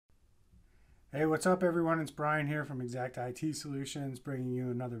Hey, what's up everyone? It's Brian here from Exact IT Solutions, bringing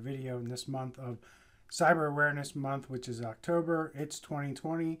you another video in this month of Cyber Awareness Month, which is October. It's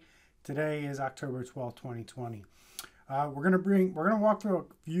 2020. Today is October 12th, 2020. We're gonna walk through a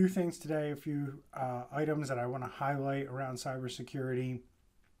few things today, a few items that I want to highlight around cybersecurity.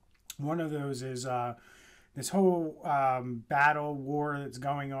 One of those is this whole battle war that's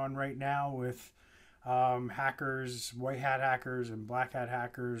going on right now with hackers, white hat hackers and black hat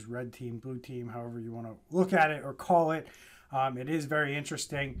hackers, red team, blue team, however you want to look at it or call it. It is very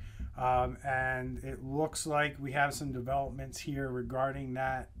interesting, and it looks like we have some developments here regarding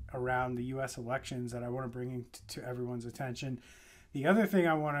that around the U.S. elections that I want to bring to everyone's attention. The other thing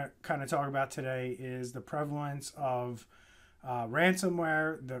I want to kind of talk about today is the prevalence of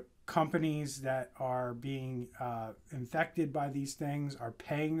ransomware. The companies that are being infected by these things are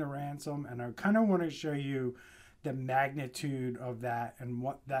paying the ransom, and I kind of want to show you the magnitude of that and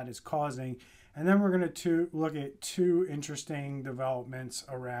what that is causing. And then we're going to look at two interesting developments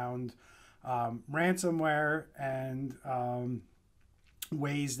around ransomware and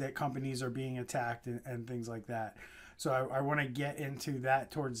ways that companies are being attacked and things like that. So I want to get into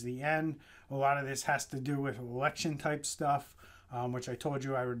that towards the end. A lot of this has to do with election type stuff, which I told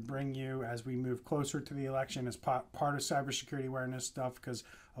you I would bring you as we move closer to the election as part of cybersecurity awareness stuff, because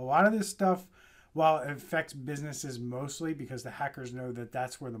a lot of this stuff, while it affects businesses mostly because the hackers know that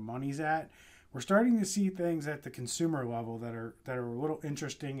that's where the money's at, we're starting to see things at the consumer level that are a little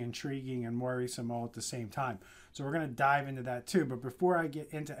interesting, intriguing, and worrisome all at the same time. So we're going to dive into that too. But before I get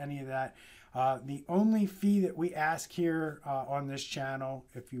into any of that, the only fee that we ask here on this channel,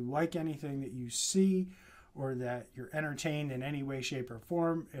 if you like anything that you see or that you're entertained in any way, shape, or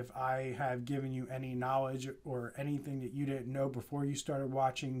form, if I have given you any knowledge or anything that you didn't know before you started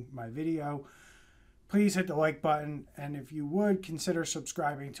watching my video, please hit the like button. And if you would, consider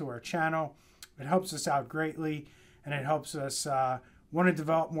subscribing to our channel. It helps us out greatly, and it helps us want to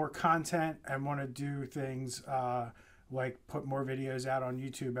develop more content and want to do things like put more videos out on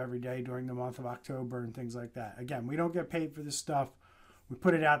YouTube every day during the month of October and things like that. Again, we don't get paid for this stuff. We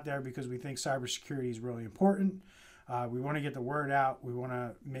put it out there because we think cybersecurity is really important. We want to get the word out. We want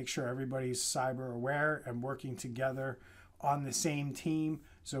to make sure everybody's cyber aware and working together on the same team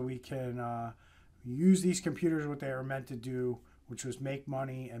so we can use these computers what they are meant to do, which was make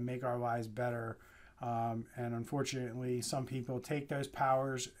money and make our lives better. And unfortunately, some people take those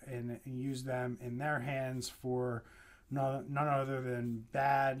powers and use them in their hands for none other than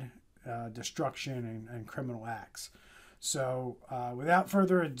bad destruction and criminal acts. So without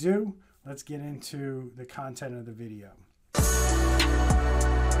further ado, let's get into the content of the video.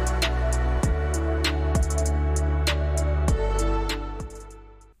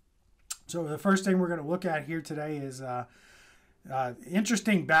 So the first thing we're going to look at here today is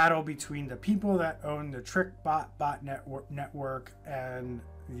interesting battle between the people that own the TrickBot network and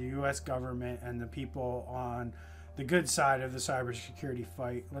the U.S. government and the people on the good side of the cybersecurity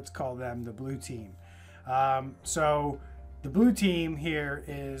fight. Let's call them the blue team. So the blue team here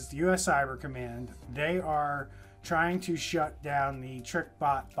is the U.S. Cyber Command. They are trying to shut down the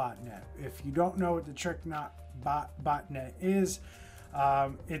TrickBot botnet. If you don't know what the TrickBot botnet is,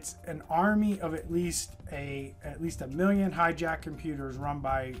 it's an army of at least a million hijacked computers run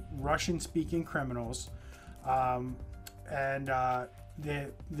by Russian-speaking criminals, and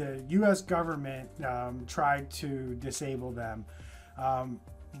the U.S. government tried to disable them.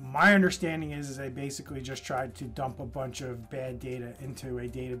 My understanding is they basically just tried to dump a bunch of bad data into a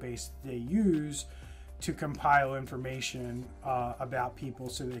database they use to compile information about people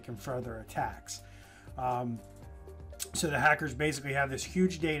so they can further attacks. So the hackers basically have this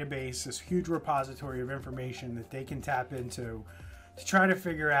huge database, this huge repository of information that they can tap into to try to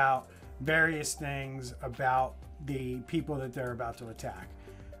figure out various things about the people that they're about to attack.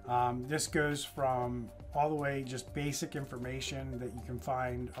 This goes from all the way just basic information that you can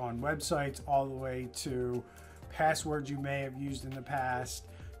find on websites, all the way to passwords you may have used in the past,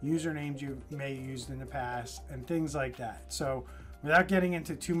 usernames you may have used in the past, and things like that. So without getting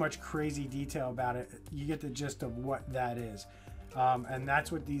into too much crazy detail about it, you get the gist of what that is. And that's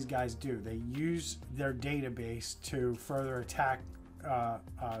what these guys do. They use their database to further attack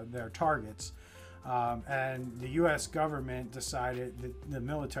their targets. And the U.S. government decided, that the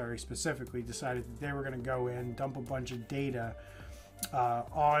military specifically decided that they were going to go in, dump a bunch of data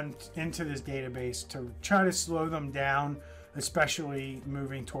into this database to try to slow them down, especially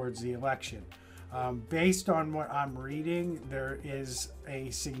moving towards the election. Based on what I'm reading, there is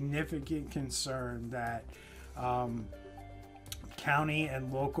a significant concern that county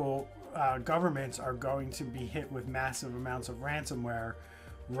and local governments are going to be hit with massive amounts of ransomware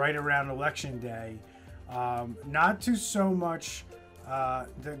right around election day. Not to so much,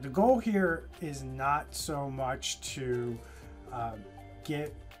 the goal here is not so much to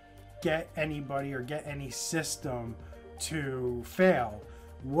get anybody or get any system to fail.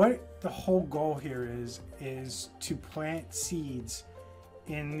 What the whole goal here is to plant seeds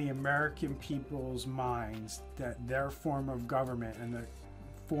in the American people's minds that their form of government and the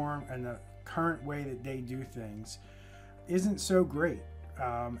form and the current way that they do things isn't so great.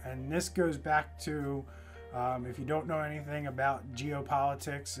 And this goes back to, if you don't know anything about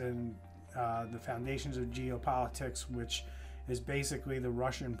geopolitics and the foundations of geopolitics, which is basically the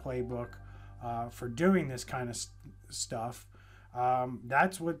Russian playbook for doing this kind of stuff,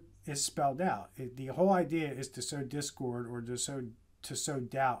 that's what is spelled out. The whole idea is to sow discord or to sow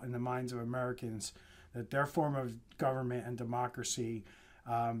doubt in the minds of Americans that their form of government and democracy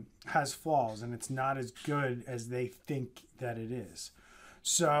has flaws and it's not as good as they think that it is.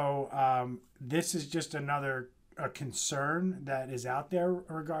 So this is just a concern that is out there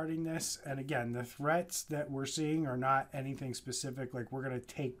regarding this. And again, the threats that we're seeing are not anything specific, like we're going to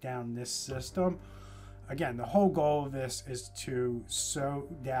take down this system. Again, the whole goal of this is to sow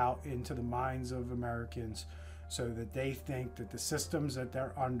doubt into the minds of Americans so that they think that the systems that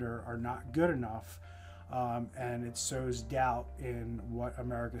they're under are not good enough. And it sows doubt in what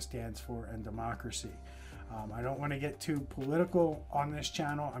America stands for and democracy. I don't want to get too political on this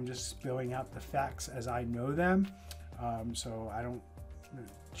channel. I'm just spilling out the facts as I know them. So I don't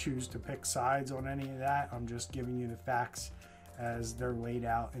choose to pick sides on any of that. I'm just giving you the facts as they're laid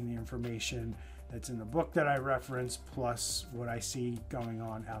out in the information that's in the book that I reference, plus what I see going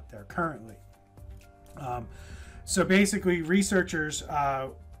on out there currently. So basically, researchers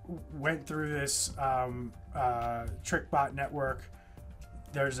went through this TrickBot network.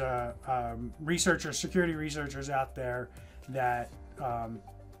 There's security researchers out there that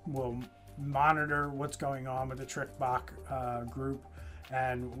will monitor what's going on with the TrickBot group,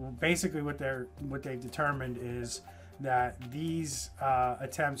 and basically what they've determined is that these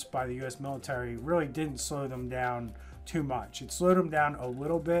attempts by the U.S. military really didn't slow them down too much. It slowed them down a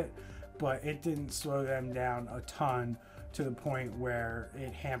little bit, but it didn't slow them down a ton to the point where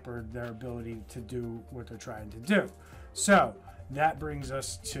it hampered their ability to do what they're trying to do. So that brings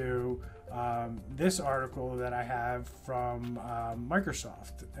us to this article that I have from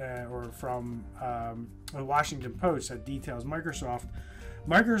Microsoft, or from the Washington Post, that details Microsoft.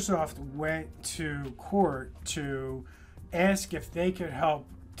 Microsoft went to court to ask if they could help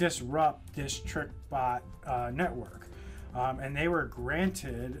disrupt this TrickBot network. And they were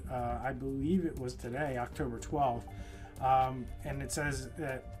granted, I believe it was today, October 12th. And it says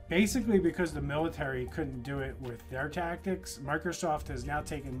that basically because the military couldn't do it with their tactics, Microsoft has now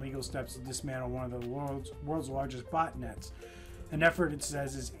taken legal steps to dismantle one of the world's largest botnets. An effort, it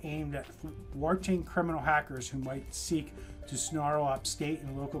says, is aimed at thwarting criminal hackers who might seek to snarl up state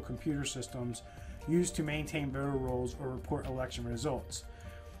and local computer systems used to maintain voter rolls or report election results.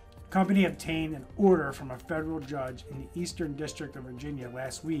 The company obtained an order from a federal judge in the Eastern District of Virginia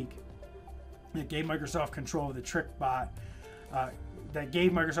last week that gave Microsoft control of the TrickBot.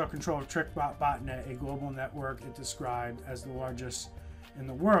 Botnet, a global network it described as the largest in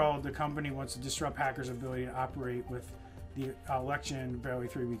the world. The company wants to disrupt hackers' ability to operate with the election barely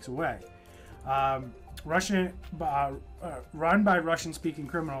 3 weeks away. Run by Russian-speaking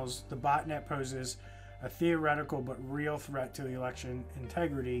criminals, the botnet poses a theoretical but real threat to the election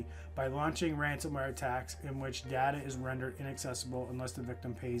integrity by launching ransomware attacks in which data is rendered inaccessible unless the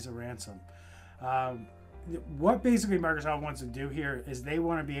victim pays a ransom. What basically Microsoft wants to do here is they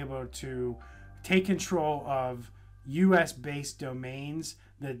want to be able to take control of US-based domains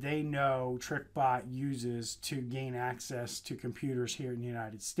that they know TrickBot uses to gain access to computers here in the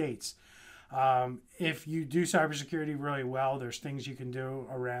United States. If you do cybersecurity really well, there's things you can do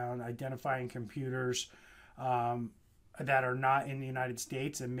around identifying computers that are not in the United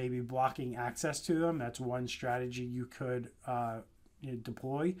States and maybe blocking access to them. That's one strategy you could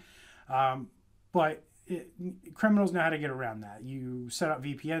deploy. But criminals know how to get around that. You set up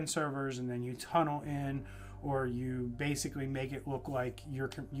VPN servers and then you tunnel in, or you basically make it look like you're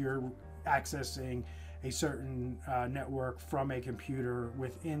accessing a certain network from a computer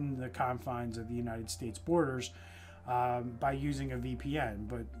within the confines of the United States borders by using a VPN.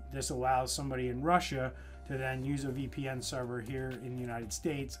 But this allows somebody in Russia to then use a VPN server here in the United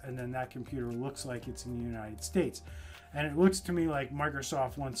States, and then that computer looks like it's in the United States. And it looks to me like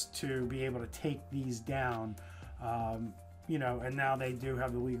Microsoft wants to be able to take these down, and now they do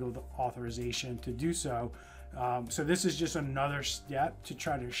have the legal authorization to do so. So this is just another step to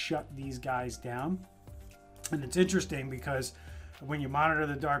try to shut these guys down. And it's interesting because when you monitor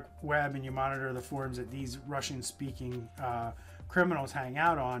the dark web and you monitor the forums that these Russian-speaking criminals hang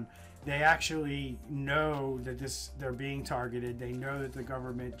out on, they actually know that they're being targeted. They know that the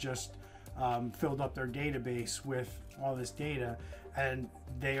government just filled up their database with all this data, and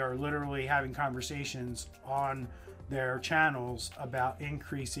they are literally having conversations on their channels about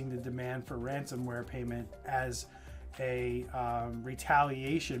increasing the demand for ransomware payment as a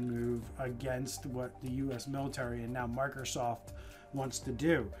retaliation move against what the U.S. military and now Microsoft wants to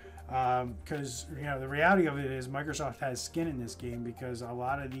do. Because the reality of it is Microsoft has skin in this game, because a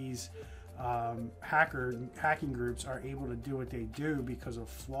lot of these hacking groups are able to do what they do because of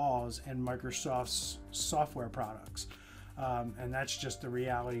flaws in Microsoft's software products. And that's just the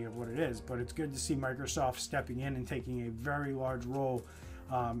reality of what it is. But it's good to see Microsoft stepping in and taking a very large role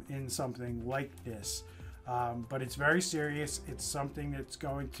in something like this. But it's very serious. It's something that's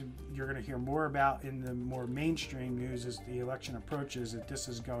you're going to hear more about in the more mainstream news as the election approaches, that this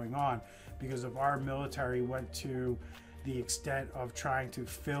is going on, because of our military went to the extent of trying to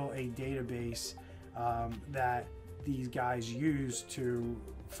fill a database that these guys use to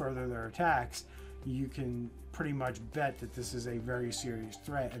further their attacks. You can pretty much bet that this is a very serious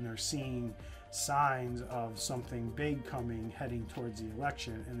threat, and they're seeing signs of something big coming heading towards the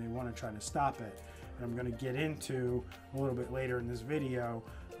election, and they want to try to stop it. And I'm going to get into a little bit later in this video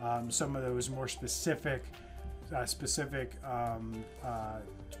some of those more specific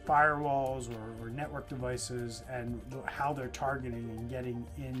firewalls or network devices, and how they're targeting and getting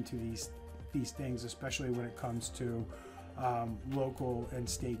into these things, especially when it comes to local and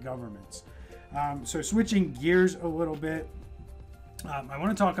state governments. So switching gears a little bit, I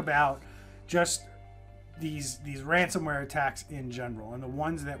want to talk about just these ransomware attacks in general, and the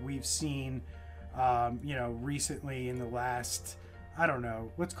ones that we've seen recently in the last, I don't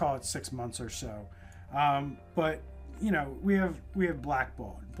know, let's call it 6 months or so. But we have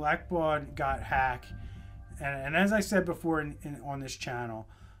Blackbaud. Blackbaud got hacked, and as I said before on this channel,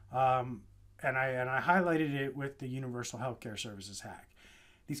 and I highlighted it with the Universal Healthcare Services hack.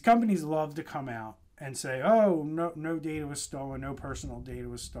 These companies love to come out and say, oh, no data was stolen, no personal data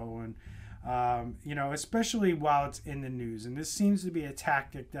was stolen, especially while it's in the news. And this seems to be a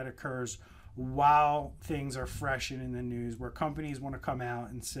tactic that occurs while things are fresh and in the news, where companies want to come out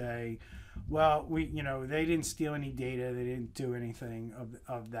and say, well, they didn't steal any data, they didn't do anything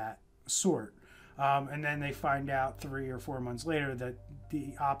of that sort. And then they find out 3 or 4 months later that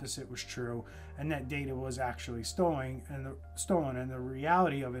the opposite was true, and that data was actually stolen. And the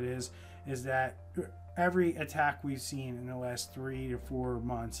reality of it is that every attack we've seen in the last 3 to 4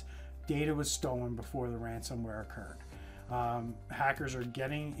 months, data was stolen before the ransomware occurred. Hackers are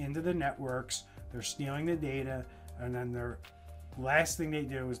getting into the networks, they're stealing the data, and then the last thing they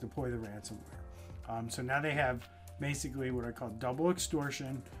do is deploy the ransomware. So now they have basically what I call double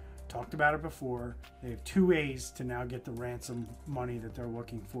extortion. Talked about it before. They have 2 ways to now get the ransom money that they're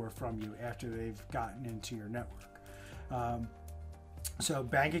looking for from you after they've gotten into your network. So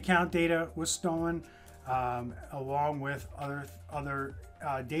bank account data was stolen, along with other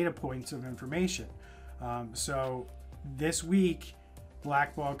data points of information. So this week,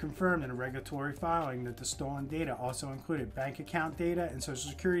 Blackbaud confirmed in a regulatory filing that the stolen data also included bank account data and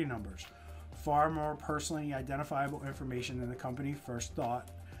social security numbers, far more personally identifiable information than the company first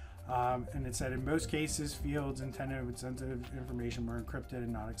thought. And it said in most cases, fields intended with sensitive information were encrypted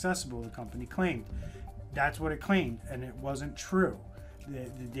and not accessible, the company claimed. That's what it claimed, and it wasn't true.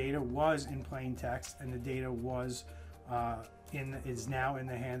 The data was in plain text, and the data was is now in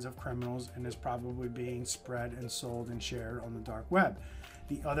the hands of criminals and is probably being spread and sold and shared on the dark web.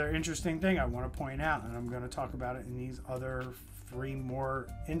 The other interesting thing I want to point out, and I'm going to talk about it in these other 3 more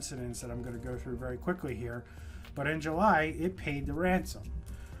incidents that I'm going to go through very quickly here, but in July, it paid the ransom.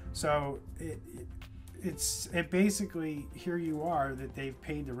 So it basically, here you are, that they've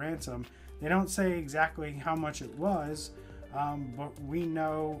paid the ransom. They don't say exactly how much it was, but we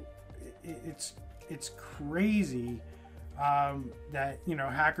know it's crazy that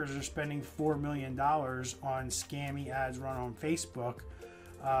hackers are spending $4 million on scammy ads run on Facebook.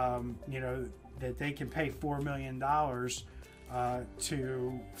 That they can pay $4 million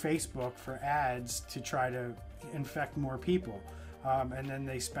to Facebook for ads to try to infect more people. And then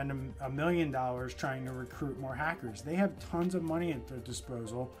they spend $1 million trying to recruit more hackers. They have tons of money at their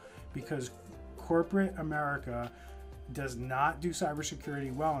disposal because corporate America does not do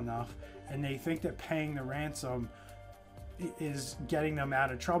cybersecurity well enough, and they think that paying the ransom is getting them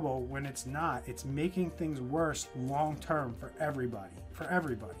out of trouble when it's not. It's making things worse long term for everybody.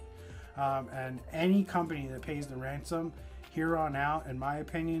 And any company that pays the ransom here on out, in my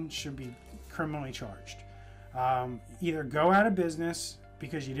opinion, should be criminally charged. Either go out of business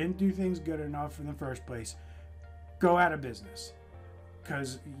because you didn't do things good enough in the first place. Go out of business,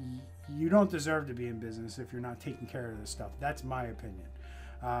 because you don't deserve to be in business if you're not taking care of this stuff. That's my opinion.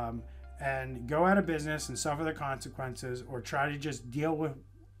 And go out of business and suffer the consequences, or try to just deal with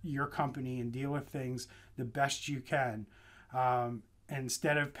your company and deal with things the best you can,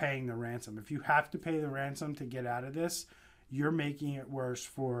 instead of paying the ransom. If you have to pay the ransom to get out of this, you're making it worse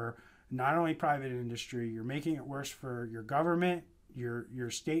for not only private industry, you're making it worse for your government, your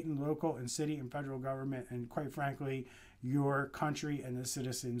state and local and city and federal government, and quite frankly, your country and the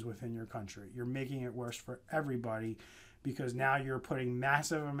citizens within your country. You're making it worse for everybody, because now you're putting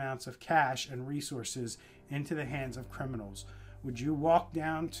massive amounts of cash and resources into the hands of criminals. Would you walk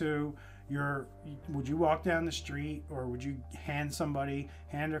down the street, or would you hand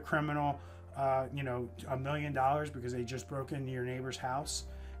a criminal, $1 million because they just broke into your neighbor's house?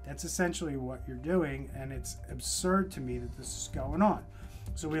 That's essentially what you're doing, and it's absurd to me that this is going on.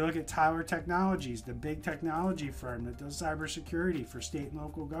 So we look at Tyler Technologies, the big technology firm that does cybersecurity for state and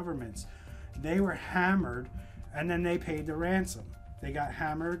local governments. They were hammered, and then they paid the ransom. They got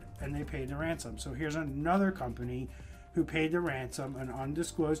hammered, and they paid the ransom. So here's another company who paid the ransom, an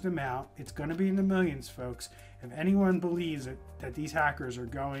undisclosed amount. It's going to be in the millions, folks. If anyone believes that these hackers are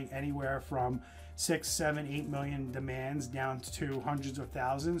going anywhere from 6, 7, 8 million demands down to hundreds of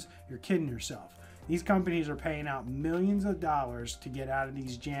thousands, you're kidding yourself. These companies are paying out millions of dollars to get out of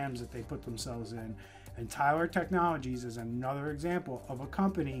these jams that they put themselves in. And Tyler Technologies is another example of a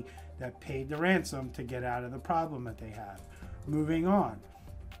company that paid the ransom to get out of the problem that they have. Moving on,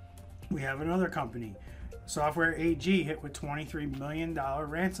 we have another company, Software AG, hit with $23 million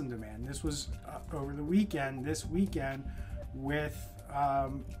ransom demand. This was over the weekend,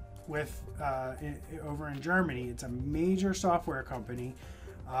 over in Germany. It's a major software company,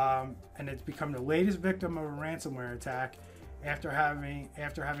 and it's become the latest victim of a ransomware attack after having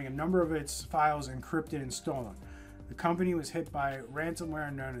a number of its files encrypted and stolen. The company was hit by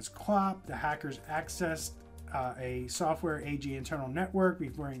ransomware known as CLOP. The hackers accessed a Software AG internal network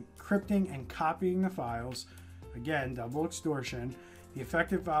before encrypting and copying the files. Again, double extortion. The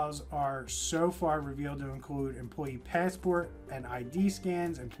affected files are so far revealed to include employee passport and ID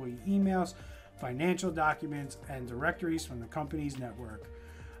scans, employee emails, financial documents, and directories from the company's network.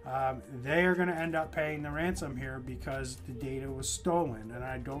 They are going to end up paying the ransom here because the data was stolen, and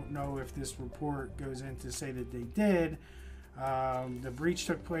I don't know if this report goes in to say that they did. The breach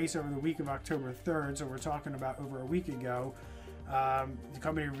took place over the week of October 3rd, so we're talking about over a week ago. The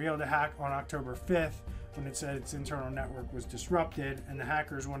company revealed a hack on October 5th when it said its internal network was disrupted, and the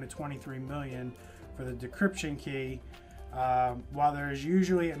hackers wanted $23 million for the decryption key. While there is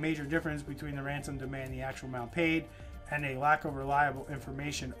usually a major difference between the ransom demand and the actual amount paid, and a lack of reliable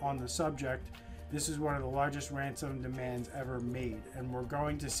information on the subject, this is one of the largest ransom demands ever made, and we're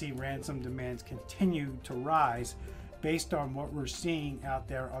going to see ransom demands continue to rise based on what we're seeing out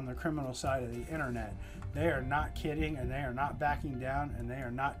there on the criminal side of the internet. They are not kidding, and they are not backing down, and they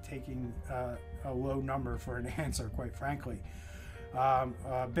are not taking a low number for an answer, quite frankly.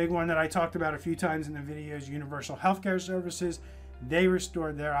 A big one that I talked about a few times in the videos, Universal Healthcare Services. They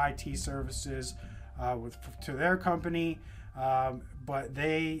restored their IT services to their company, but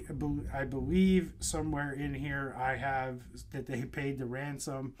I believe somewhere in here I have that they paid the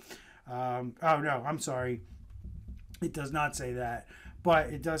ransom. Oh no, I'm sorry. It does not say that, but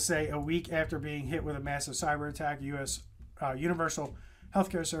it does say a week after being hit with a massive cyber attack, Universal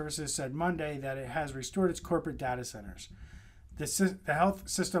Healthcare Services said Monday that it has restored its corporate data centers. The health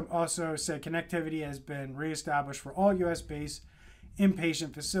system also said connectivity has been reestablished for all U.S.-based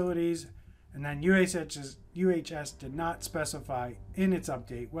inpatient facilities, and then UHS did not specify in its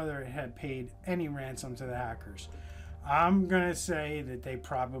update whether it had paid any ransom to the hackers. I'm going to say that they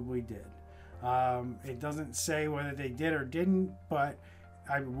probably did. It doesn't say whether they did or didn't, but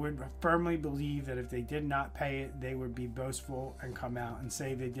I would firmly believe that if they did not pay it, they would be boastful and come out and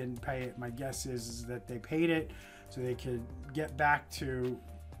say they didn't pay it. My guess is that they paid it so they could get back to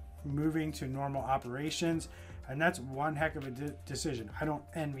moving to normal operations, and that's one heck of a decision. I don't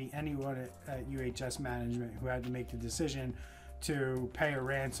envy anyone at UHS management who had to make the decision to pay a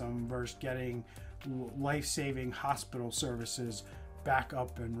ransom versus getting life-saving hospital services back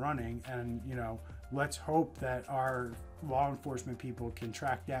up and running. And let's hope that our law enforcement people can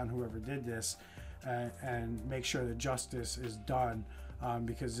track down whoever did this and make sure that justice is done,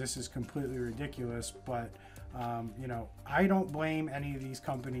 because this is completely ridiculous. But I don't blame any of these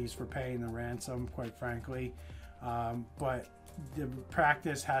companies for paying the ransom, quite frankly, but the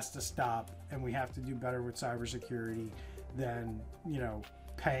practice has to stop, and we have to do better with cybersecurity than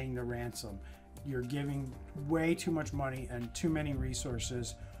paying the ransom. you're giving way too much money and too many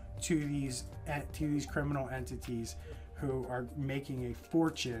resources to these criminal entities who are making a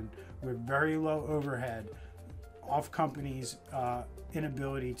fortune with very low overhead off companies'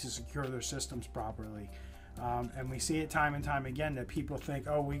 inability to secure their systems properly. And we see it time and time again that people think,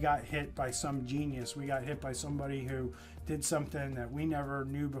 oh, we got hit by some genius. We got hit by somebody who did something that we never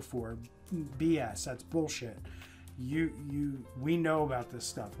knew before. BS. That's bullshit. We know about this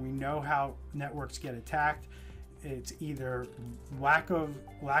stuff. We know how networks get attacked. It's either lack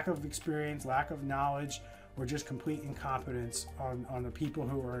of experience, lack of knowledge, or just complete incompetence on the people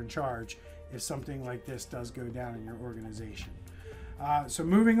who are in charge if something like this does go down in your organization. So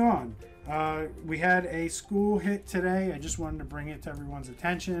moving on, we had a school hit today. I just wanted to bring it to everyone's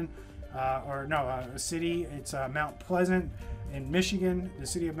attention. A city. It's Mount Pleasant in Michigan. The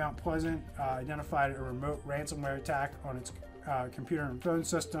city of Mount Pleasant identified a remote ransomware attack on its computer and phone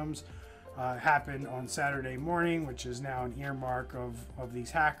systems. Happened on Saturday morning, which is now an earmark of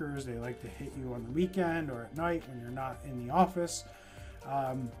these hackers. They like to hit you on the weekend or at night when you're not in the office.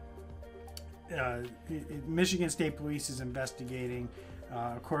 Michigan State Police is investigating.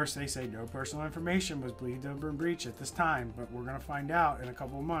 Of course, they say no personal information was believed to have been breached at this time, but we're going to find out in a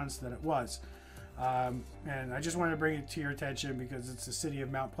couple of months that it was. And I just wanted to bring it to your attention because it's the city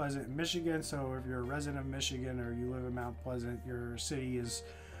of Mount Pleasant in Michigan. So if you're a resident of Michigan or you live in Mount Pleasant, your city is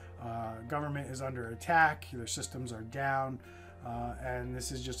government is under attack. Their systems are down. And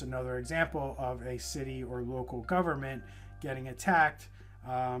this is just another example of a city or local government getting attacked.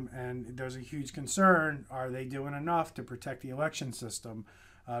 And there's a huge concern. Are they doing enough to protect the election system?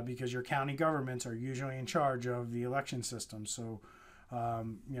 Because your county governments are usually in charge of the election system. So,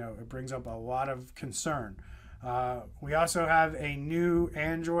 it brings up a lot of concern. We also have a new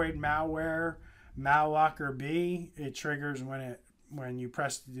Android malware, mallocker.b. It triggers when you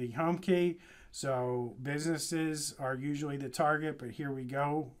press the home key. So businesses are usually the target, but here we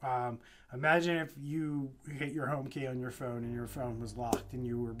go. Imagine if you hit your home key on your phone and your phone was locked and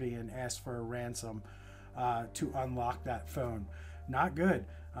you were being asked for a ransom to unlock that phone. Not good.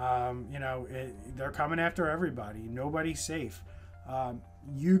 They're coming after everybody. Nobody's safe.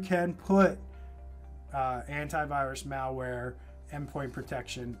 You can put antivirus malware endpoint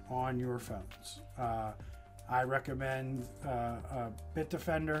protection on your phones. I recommend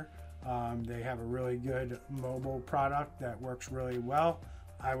Bitdefender. They have a really good mobile product that works really well.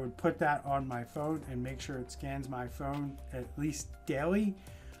 I would put that on my phone and make sure it scans my phone at least daily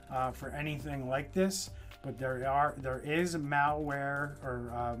for anything like this. But there is malware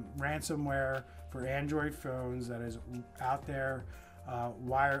or ransomware for Android phones that is out there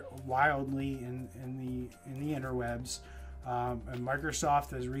wildly in the interwebs. And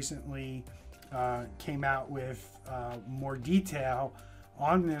Microsoft has recently came out with more detail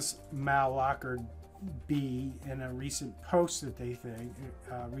on this mallocker.b in a recent post that they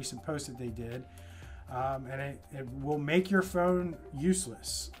did, and it will make your phone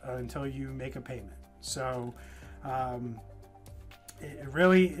useless until you make a payment. So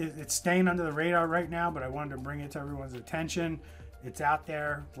it's staying under the radar right now, but I wanted to bring it to everyone's attention. It's out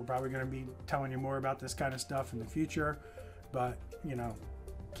there. We're probably going to be telling you more about this kind of stuff in the future, but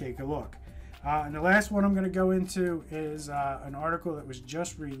take a look. And the last one I'm going to go into is an article that was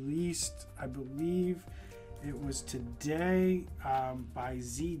just released, I believe it was today, by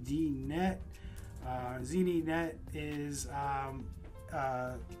ZDNet. ZDNet is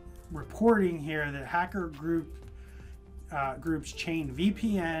reporting here that hacker groups chain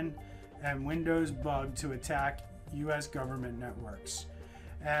VPN and Windows bug to attack U.S. government networks.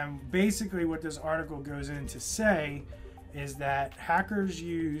 And basically what this article goes in to say is that hackers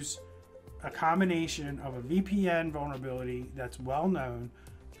use a combination of a VPN vulnerability that's well known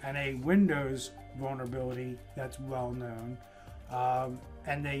and a Windows vulnerability that's well known,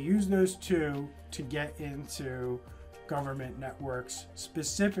 and they use those two to get into government networks,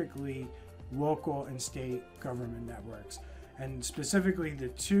 specifically local and state government networks. And specifically the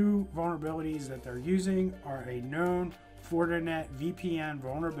two vulnerabilities that they're using are a known Fortinet VPN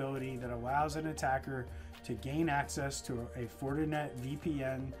vulnerability that allows an attacker to gain access to a Fortinet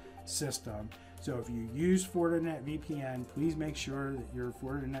VPN system. So if you use Fortinet VPN, please make sure that your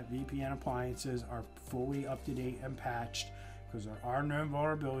Fortinet VPN appliances are fully up to date and patched, because there are known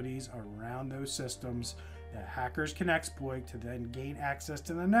vulnerabilities around those systems that hackers can exploit to then gain access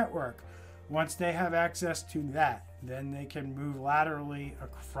to the network. Once they have access to that, then they can move laterally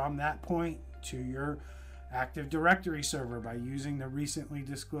from that point to your Active Directory server by using the recently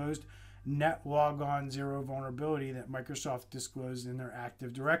disclosed NetLogon 0 vulnerability that Microsoft disclosed in their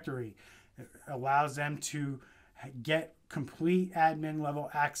Active Directory. It allows them to get complete admin level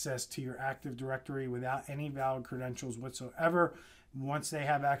access to your Active Directory without any valid credentials whatsoever. Once they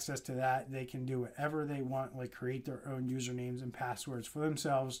have access to that, they can do whatever they want, like create their own usernames and passwords for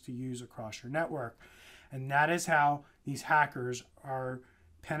themselves to use across your network. And that is how these hackers are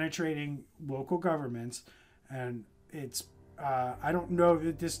penetrating local governments. And it's I don't know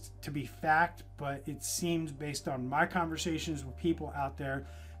this to be fact, but it seems based on my conversations with people out there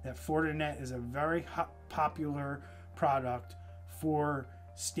that Fortinet is a very popular product for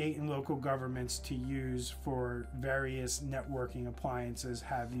state and local governments to use for various networking appliances.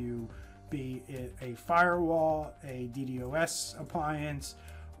 Have you be it a firewall, a DDoS appliance,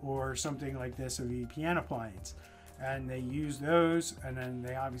 or something like this, a VPN appliance. And they use those, and then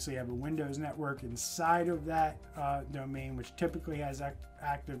they obviously have a Windows network inside of that domain, which typically has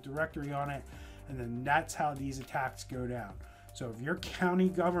Active Directory on it, and then that's how these attacks go down. So if your county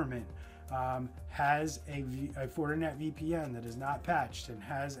government has a Fortinet VPN that is not patched and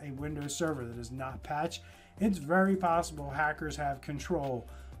has a Windows server that is not patched, it's very possible hackers have control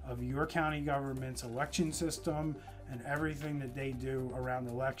of your county government's election system and everything that they do around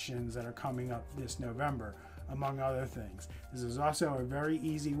elections that are coming up this November, among other things. This is also a very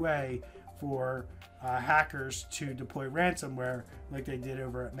easy way for hackers to deploy ransomware like they did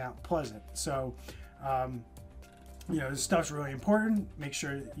over at Mount Pleasant. So, you know, this stuff's really important. Make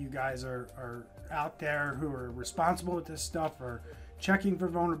sure that you guys are out there who are responsible with this stuff, are checking for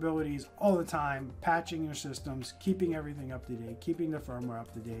vulnerabilities all the time, patching your systems, keeping everything up to date, keeping the firmware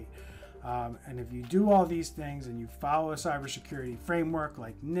up to date. And if you do all these things and you follow a cybersecurity framework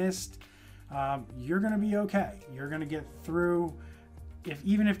like NIST, you're going to be okay. You're going to get through.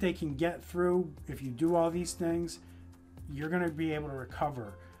 Even if they can get through, if you do all these things, you're going to be able to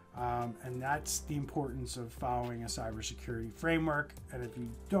recover. And that's the importance of following a cybersecurity framework. And if you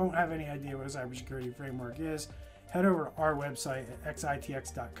don't have any idea what a cybersecurity framework is, head over to our website at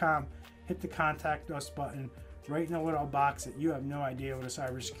xitx.com, hit the contact us button, write in a little box that you have no idea what a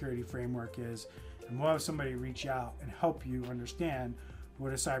cybersecurity framework is, and we'll have somebody reach out and help you understand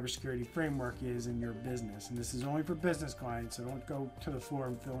what a cybersecurity framework is in your business. And this is only for business clients, so don't go to the floor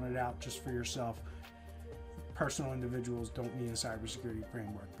and filling it out just for yourself. Personal individuals don't need a cybersecurity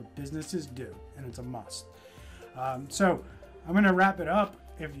framework, but businesses do, and it's a must. So I'm going to wrap it up.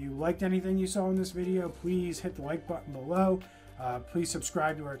 If you liked anything you saw in this video, please hit the like button below. Please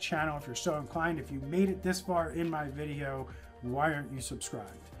subscribe to our channel if you're so inclined. If you made it this far in my video, why aren't you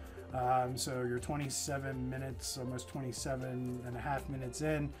subscribed? So you're 27 minutes, almost 27 and a half minutes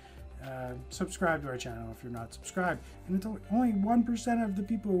in. Subscribe to our channel if you're not subscribed. And it's only 1% of the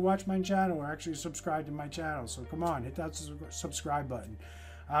people who watch my channel are actually subscribed to my channel. So come on, hit that subscribe button.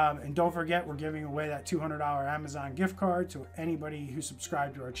 And don't forget, we're giving away that $200 Amazon gift card to anybody who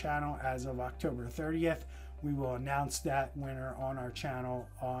subscribed to our channel as of October 30th. We will announce that winner on our channel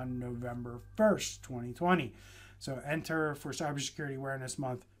on November 1st, 2020. So enter for Cybersecurity Awareness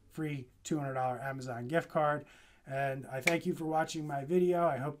Month, free $200 Amazon gift card. And I thank you for watching my video.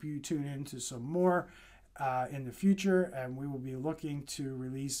 I hope you tune in to some more in the future, and we will be looking to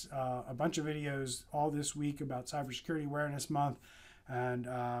release a bunch of videos all this week about Cybersecurity Awareness Month. And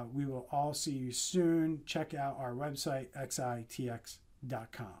we will all see you soon. Check out our website,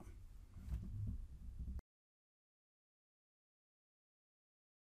 xitx.com.